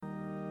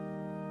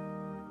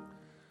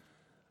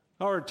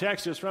Our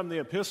text is from the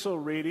epistle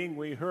reading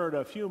we heard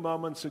a few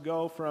moments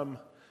ago from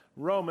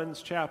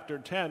Romans chapter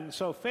 10.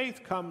 So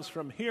faith comes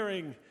from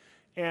hearing,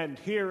 and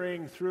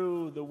hearing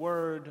through the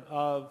word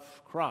of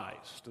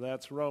Christ.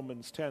 That's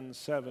Romans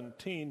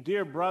 10:17.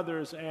 Dear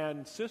brothers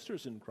and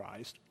sisters in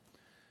Christ,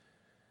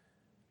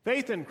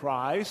 faith in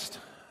Christ,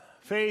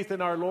 faith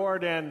in our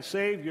Lord and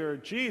Savior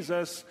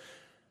Jesus,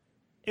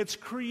 it's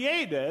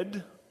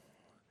created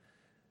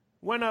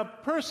when a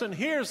person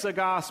hears the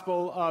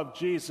gospel of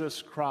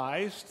Jesus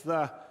Christ,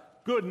 the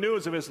good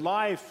news of his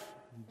life,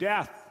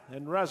 death,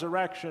 and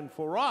resurrection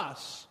for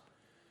us.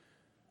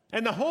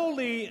 And the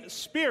Holy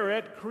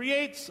Spirit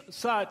creates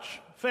such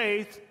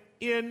faith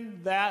in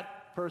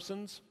that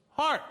person's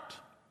heart.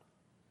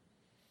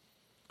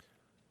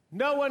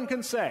 No one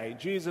can say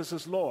Jesus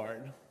is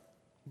Lord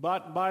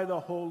but by the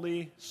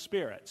Holy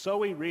Spirit. So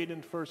we read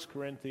in 1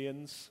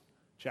 Corinthians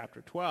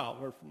chapter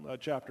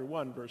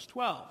 1, verse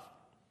 12.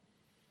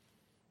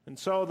 And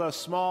so the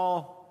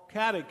small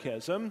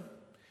catechism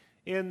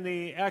in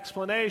the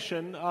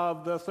explanation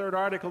of the third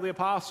article of the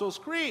Apostles'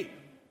 Creed.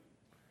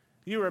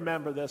 You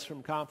remember this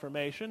from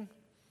confirmation.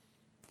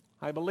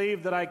 I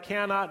believe that I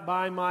cannot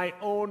by my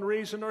own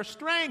reason or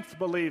strength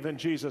believe in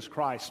Jesus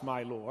Christ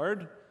my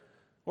Lord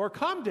or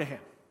come to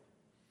him.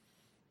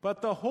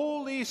 But the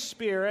Holy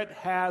Spirit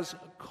has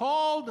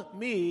called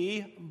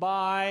me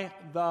by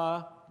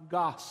the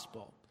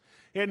gospel,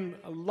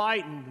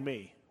 enlightened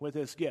me with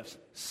his gifts,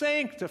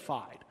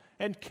 sanctified,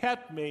 and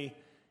kept me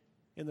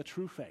in the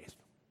true faith.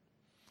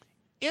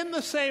 In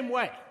the same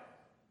way,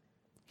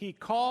 he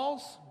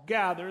calls,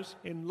 gathers,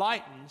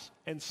 enlightens,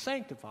 and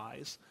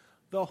sanctifies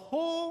the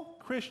whole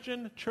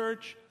Christian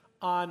church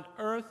on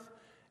earth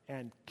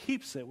and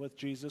keeps it with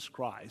Jesus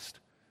Christ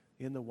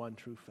in the one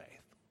true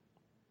faith.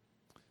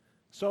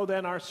 So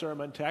then our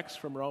sermon text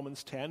from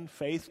Romans 10,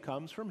 faith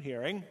comes from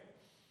hearing,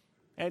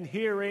 and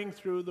hearing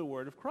through the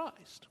word of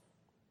Christ.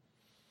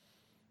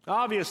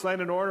 Obviously,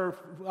 in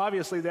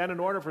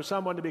order for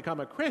someone to become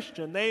a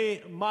Christian,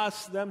 they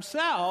must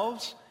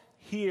themselves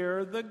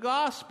hear the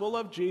gospel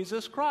of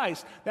Jesus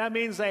Christ. That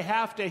means they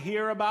have to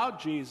hear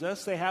about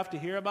Jesus, they have to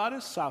hear about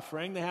his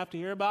suffering, they have to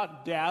hear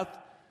about death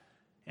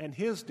and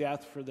his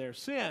death for their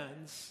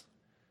sins.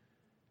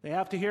 They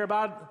have to hear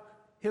about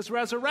his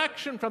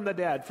resurrection from the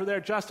dead for their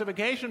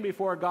justification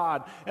before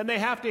God. And they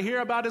have to hear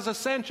about his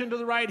ascension to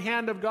the right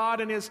hand of God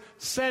and his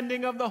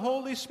sending of the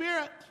Holy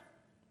Spirit.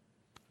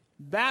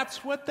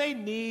 That's what they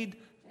need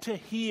to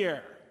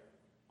hear,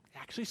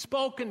 actually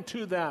spoken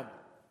to them.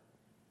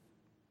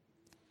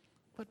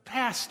 But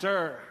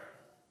Pastor,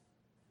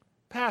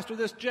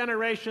 this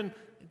generation,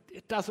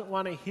 it doesn't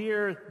want to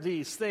hear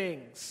these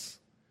things.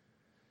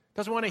 It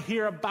doesn't want to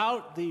hear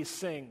about these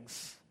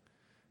things.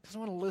 It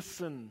doesn't want to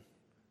listen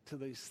to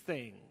these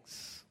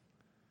things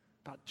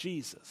about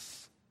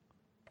Jesus.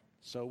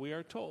 So we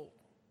are told.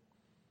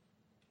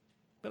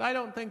 But I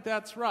don't think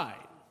that's right.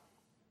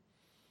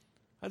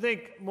 I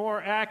think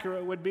more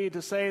accurate would be to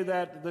say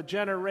that the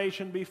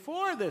generation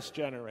before this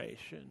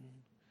generation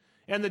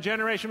and the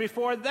generation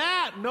before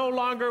that no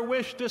longer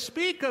wish to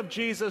speak of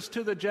Jesus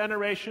to the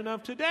generation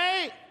of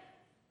today.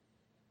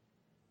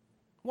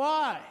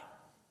 Why?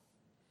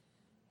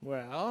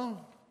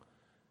 Well,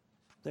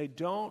 they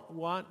don't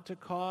want to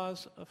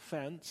cause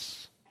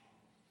offense.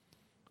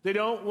 They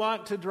don't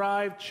want to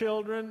drive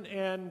children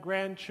and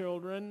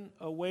grandchildren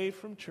away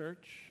from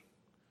church.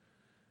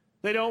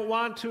 They don't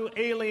want to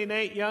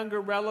alienate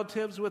younger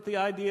relatives with the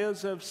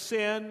ideas of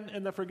sin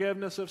and the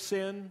forgiveness of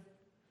sin,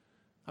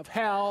 of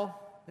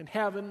hell and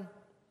heaven,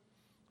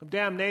 of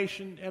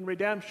damnation and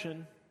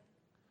redemption.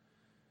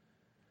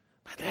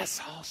 But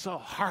that's also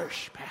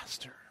harsh,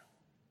 Pastor.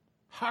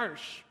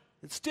 Harsh.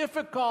 It's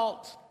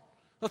difficult,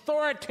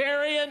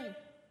 authoritarian,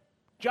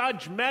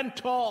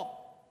 judgmental,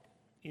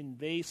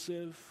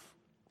 invasive.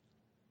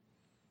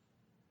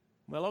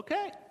 Well,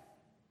 okay.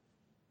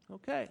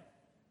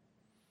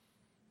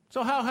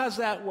 So how has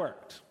that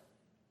worked?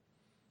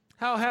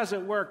 How has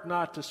it worked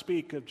not to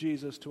speak of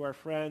Jesus to our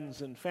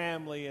friends and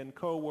family and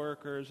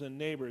co-workers and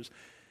neighbors?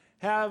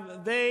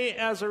 Have they,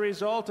 as a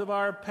result of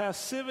our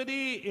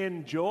passivity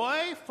in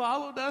joy,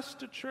 followed us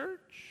to church?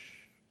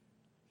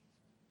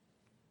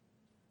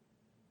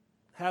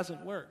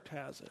 Hasn't worked,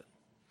 has it?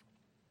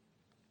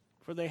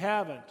 For they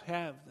haven't,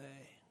 have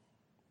they?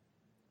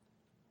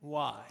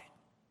 Why?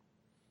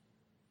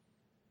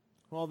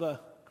 Well,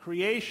 the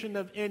creation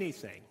of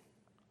anything,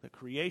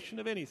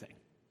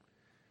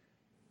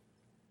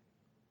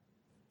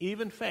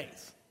 even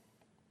faith,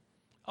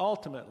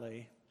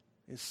 ultimately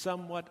is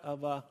somewhat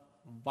of a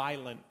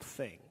violent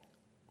thing.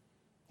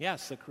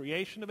 Yes, the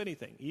creation of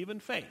anything,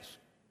 even faith,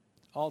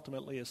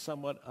 ultimately is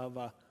somewhat of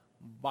a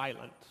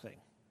violent thing.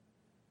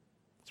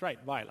 That's right,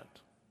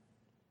 violent.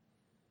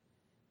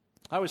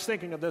 I was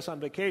thinking of this on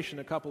vacation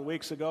a couple of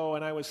weeks ago,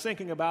 and I was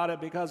thinking about it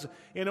because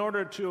in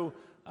order to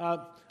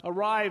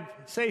arrive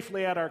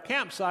safely at our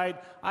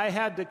campsite, I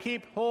had to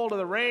keep hold of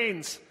the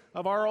reins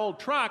of our old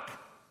truck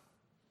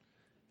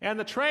and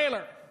the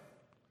trailer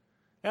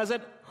as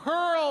it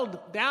hurled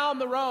down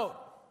the road,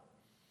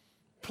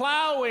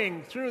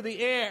 plowing through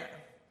the air,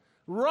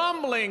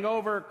 rumbling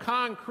over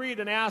concrete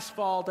and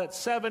asphalt at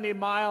 70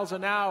 miles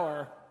an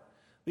hour,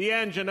 the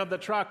engine of the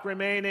truck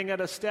remaining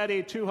at a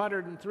steady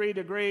 203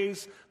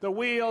 degrees, the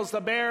wheels, the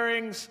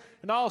bearings,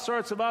 and all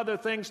sorts of other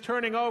things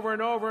turning over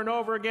and over and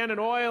over again, and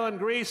oil and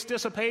grease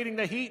dissipating,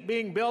 the heat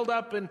being built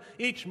up in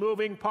each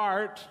moving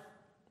part.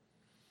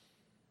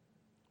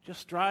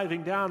 Just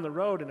driving down the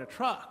road in a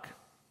truck.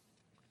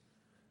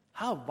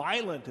 How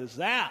violent is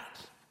that?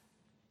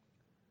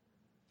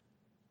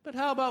 But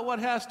how about what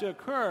has to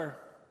occur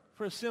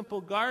for a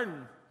simple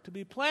garden to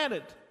be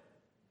planted?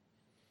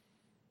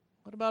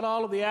 What about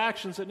all of the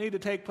actions that need to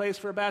take place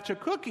for a batch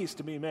of cookies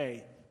to be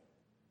made?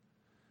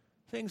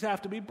 Things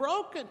have to be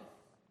broken.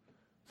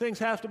 Things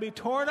have to be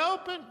torn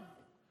open.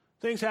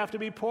 Things have to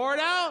be poured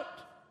out.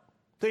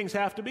 Things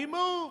have to be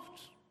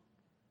moved.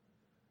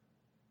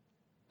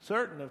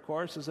 Certain, of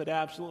course, is that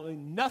absolutely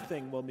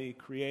nothing will be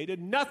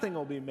created, nothing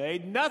will be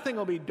made, nothing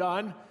will be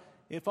done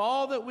if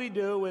all that we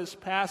do is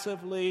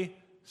passively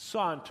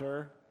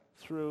saunter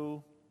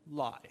through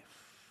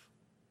life.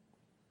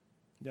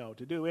 No,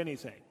 to do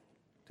anything,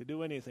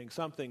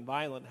 something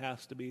violent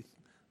has to be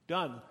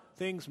done.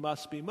 Things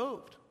must be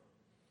moved.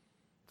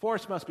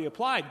 Force must be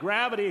applied.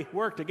 Gravity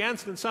worked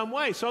against in some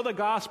way. So the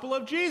gospel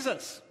of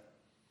Jesus.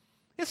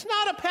 It's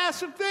not a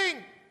passive thing.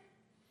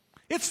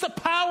 It's the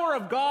power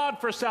of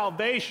God for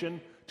salvation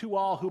to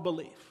all who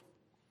believe.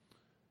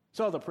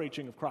 So the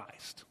preaching of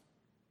Christ.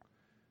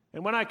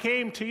 And when I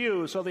came to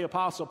you, so the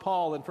Apostle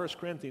Paul in 1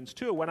 Corinthians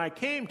 2, when I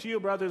came to you,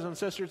 brothers and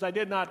sisters, I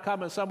did not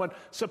come as someone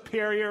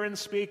superior in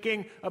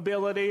speaking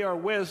ability or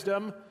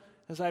wisdom,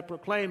 as I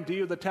proclaimed to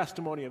you the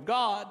testimony of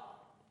God.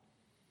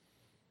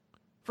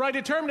 For I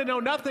determined to know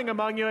nothing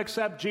among you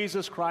except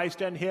Jesus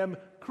Christ and Him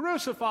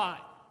crucified.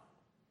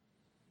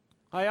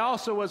 I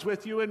also was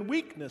with you in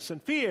weakness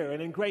and fear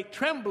and in great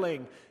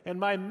trembling, and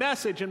my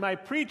message and my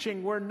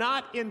preaching were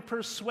not in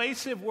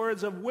persuasive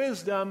words of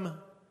wisdom,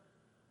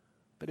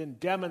 but in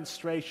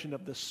demonstration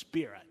of the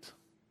Spirit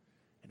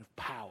and of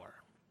power,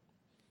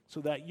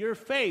 so that your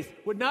faith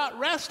would not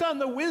rest on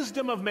the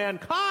wisdom of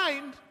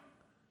mankind,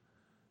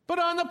 but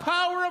on the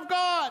power of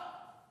God.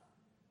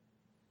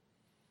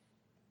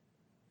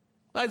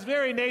 By its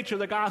very nature,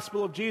 the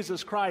gospel of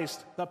Jesus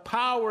Christ, the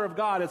power of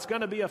God, it's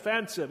going to be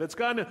offensive. It's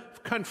going to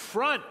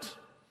confront.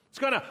 It's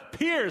going to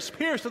pierce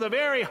to the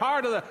very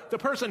heart of the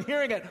person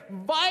hearing it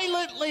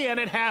violently, and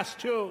it has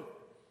to.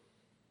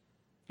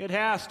 It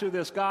has to,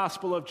 this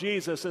gospel of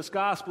Jesus, this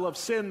gospel of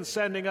sins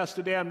sending us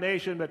to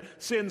damnation, but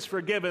sins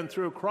forgiven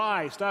through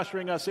Christ,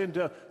 ushering us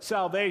into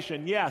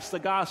salvation. Yes, the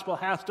gospel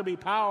has to be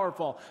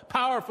powerful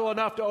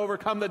enough to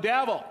overcome the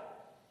devil,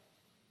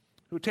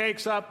 who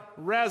takes up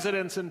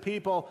residence in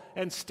people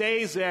and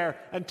stays there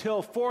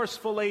until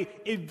forcefully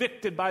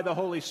evicted by the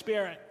Holy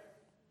Spirit.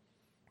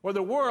 Or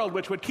the world,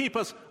 which would keep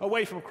us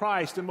away from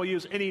Christ and will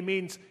use any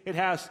means it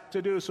has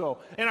to do so.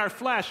 And our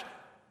flesh,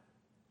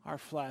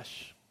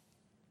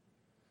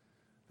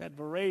 that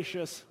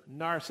voracious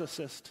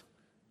narcissist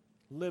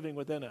living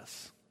within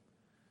us,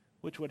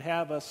 which would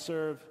have us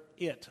serve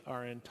it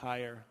our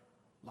entire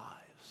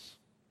lives.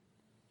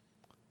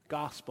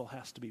 Gospel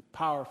has to be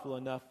powerful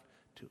enough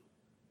to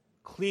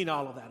clean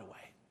all of that away.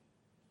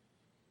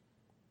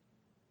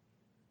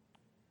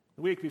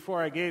 The week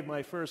before I gave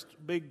my first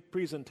big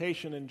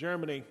presentation in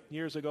Germany,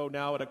 years ago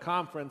now, at a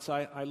conference,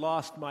 I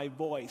lost my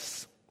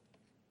voice.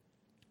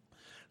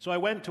 So I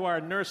went to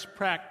our nurse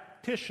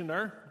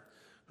practitioner,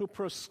 who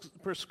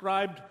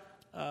prescribed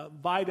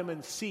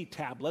vitamin C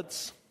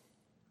tablets.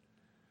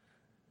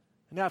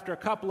 And after a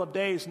couple of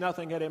days,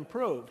 nothing had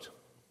improved.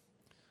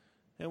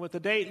 And with the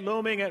date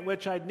looming at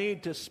which I'd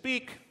need to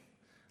speak,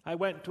 I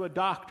went to a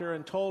doctor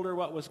and told her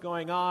what was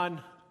going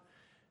on.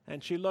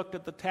 And she looked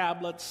at the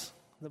tablets,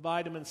 the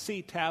vitamin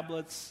C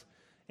tablets,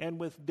 and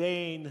with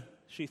disdain,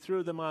 she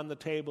threw them on the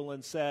table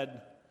and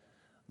said,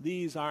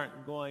 "These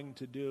aren't going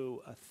to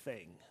do a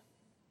thing."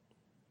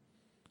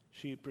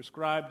 She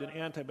prescribed an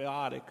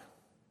antibiotic.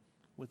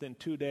 Within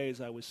 2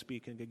 days, I was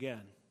speaking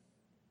again.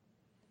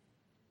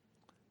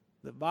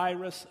 The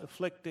virus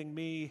afflicting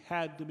me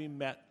had to be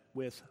met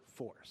with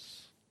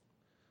force.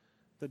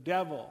 The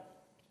devil,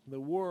 the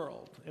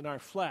world, and our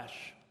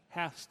flesh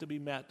has to be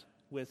met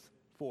with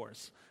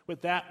force,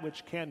 with that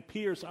which can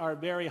pierce our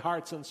very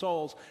hearts and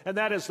souls, and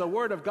that is the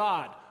Word of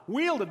God,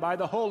 wielded by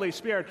the Holy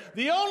Spirit,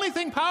 the only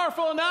thing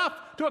powerful enough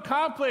to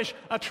accomplish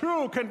a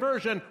true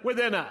conversion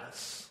within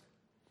us.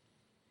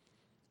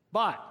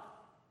 But,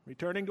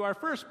 returning to our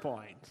first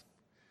point,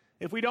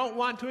 if we don't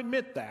want to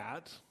admit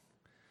that,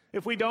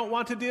 if we don't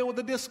want to deal with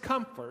the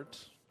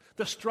discomfort,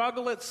 the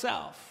struggle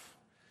itself,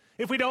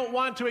 if we don't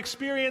want to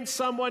experience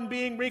someone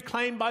being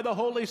reclaimed by the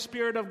Holy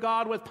Spirit of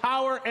God with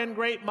power and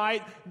great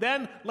might,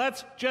 then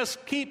let's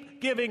just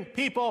keep giving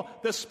people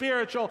the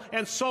spiritual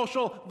and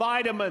social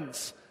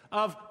vitamins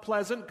of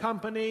pleasant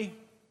company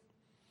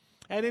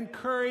and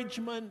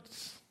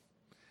encouragement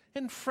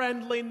and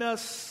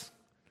friendliness,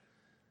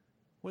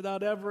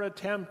 without ever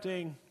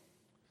attempting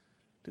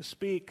to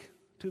speak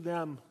to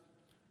them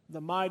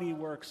the mighty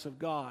works of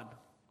God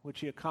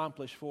which he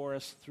accomplished for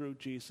us through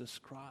Jesus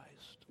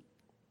Christ.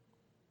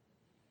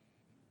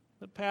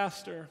 But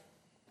Pastor,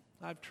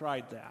 I've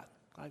tried that.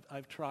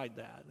 I've tried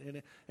that.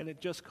 And it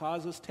just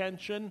causes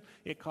tension.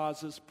 It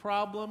causes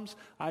problems.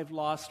 I've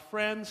lost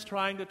friends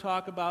trying to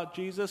talk about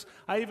Jesus.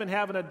 I even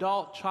have an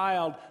adult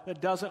child that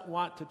doesn't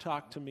want to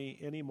talk to me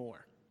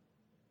anymore.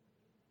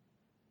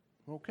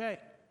 Okay.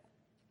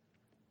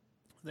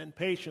 Then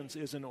patience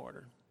is in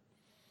order.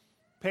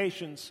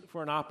 Patience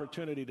for an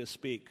opportunity to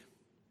speak.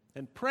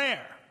 And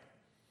prayer.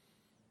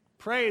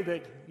 Pray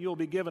that you'll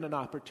be given an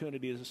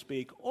opportunity to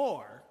speak,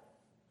 or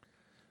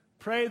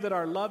pray that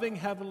our loving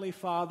Heavenly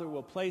Father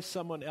will place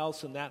someone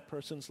else in that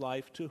person's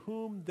life to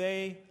whom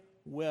they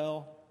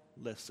will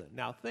listen.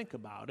 Now think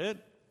about it.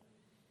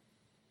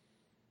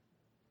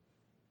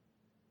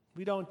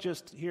 We don't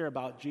just hear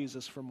about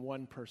Jesus from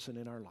one person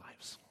in our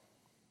lives.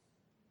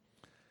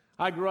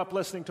 I grew up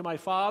listening to my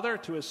father,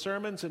 to his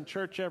sermons in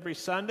church every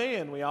Sunday,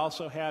 and we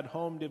also had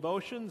home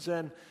devotions.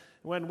 And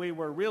when we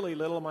were really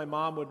little, my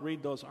mom would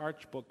read those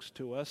arch books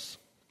to us.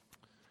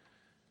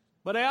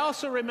 But I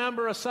also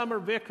remember a summer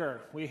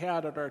vicar we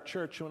had at our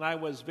church when I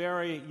was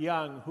very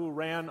young who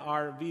ran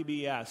our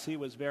VBS. He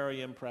was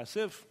very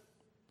impressive.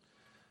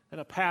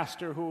 And a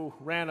pastor who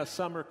ran a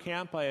summer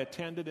camp I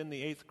attended in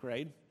the 8th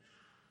grade.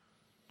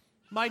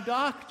 My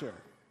doctor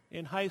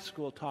in high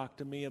school talked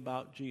to me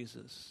about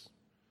Jesus.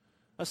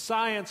 A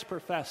science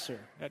professor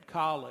at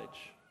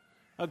college.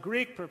 A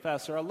Greek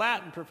professor, a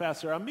Latin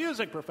professor, a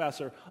music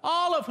professor,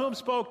 all of whom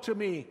spoke to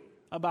me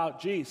about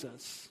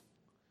Jesus.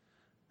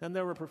 Then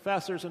there were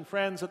professors and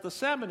friends at the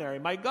seminary,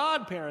 my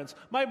godparents,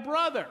 my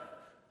brother,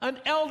 an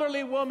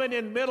elderly woman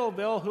in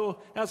Middleville who,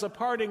 as a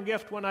parting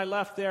gift when I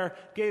left there,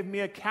 gave me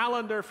a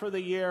calendar for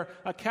the year,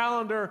 a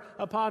calendar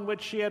upon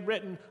which she had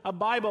written a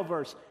Bible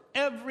verse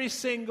every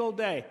single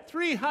day,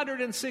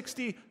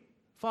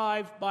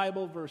 365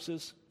 Bible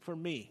verses for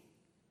me.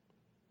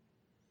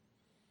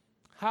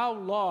 How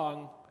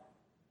long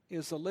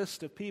is the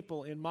list of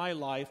people in my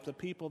life, the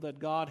people that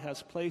God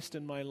has placed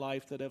in my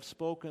life that have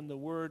spoken the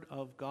word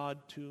of God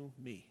to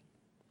me,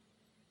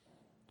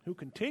 who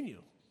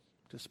continue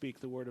to speak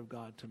the word of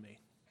God to me?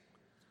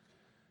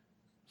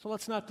 So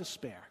let's not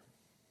despair.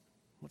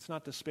 Let's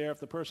not despair if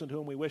the person to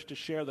whom we wish to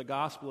share the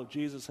gospel of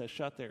Jesus has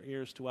shut their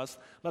ears to us.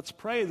 Let's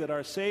pray that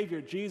our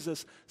Savior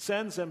Jesus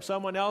sends them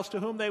someone else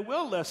to whom they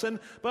will listen.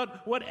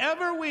 But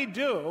whatever we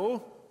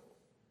do,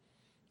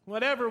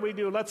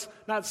 let's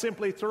not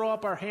simply throw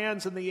up our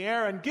hands in the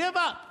air and give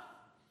up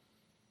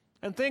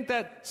and think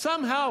that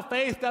somehow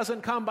faith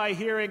doesn't come by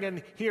hearing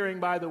and hearing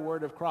by the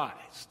word of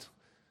Christ.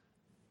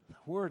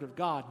 The word of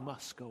God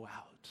must go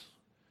out.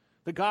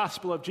 The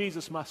gospel of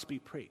Jesus must be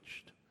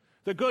preached.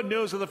 The good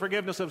news of the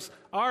forgiveness of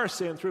our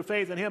sin through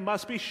faith in him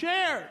must be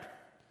shared.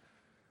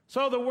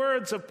 So the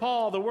words of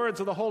Paul, the words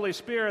of the Holy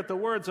Spirit, the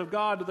words of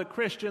God to the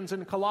Christians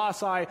in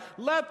Colossae,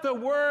 let the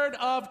word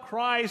of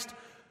Christ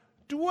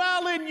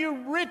dwell in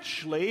you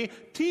richly,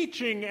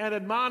 teaching and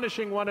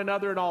admonishing one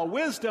another in all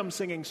wisdom,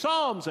 singing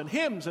psalms and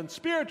hymns and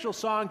spiritual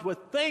songs with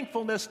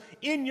thankfulness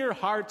in your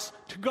hearts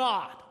to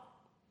God.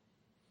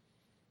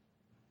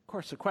 Of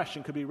course, the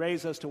question could be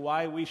raised as to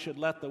why we should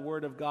let the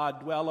word of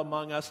God dwell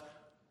among us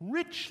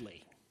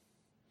richly.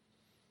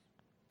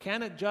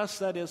 Can it just,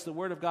 that is, the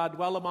word of God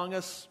dwell among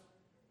us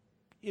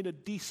in a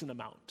decent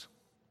amount?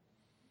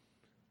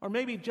 Or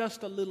maybe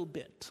just a little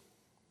bit?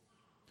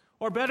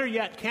 Or better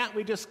yet, can't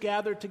we just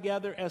gather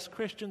together as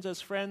Christians, as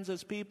friends,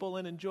 as people,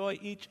 and enjoy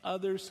each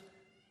other's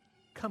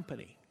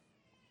company?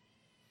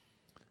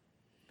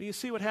 Do you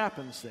see what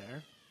happens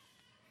there?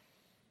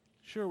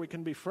 Sure, we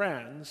can be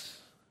friends,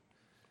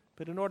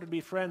 but in order to be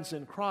friends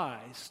in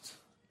Christ,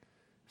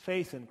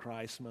 faith in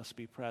Christ must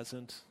be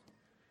present.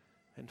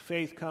 And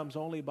faith comes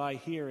only by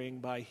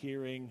hearing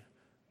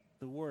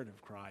the word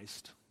of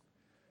Christ.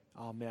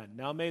 Amen.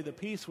 Now may the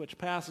peace which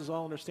passes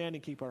all understanding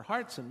keep our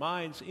hearts and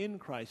minds in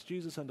Christ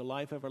Jesus unto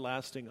life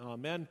everlasting.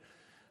 Amen.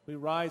 We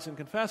rise and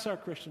confess our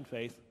Christian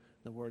faith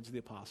in the words of the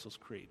Apostles'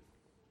 Creed.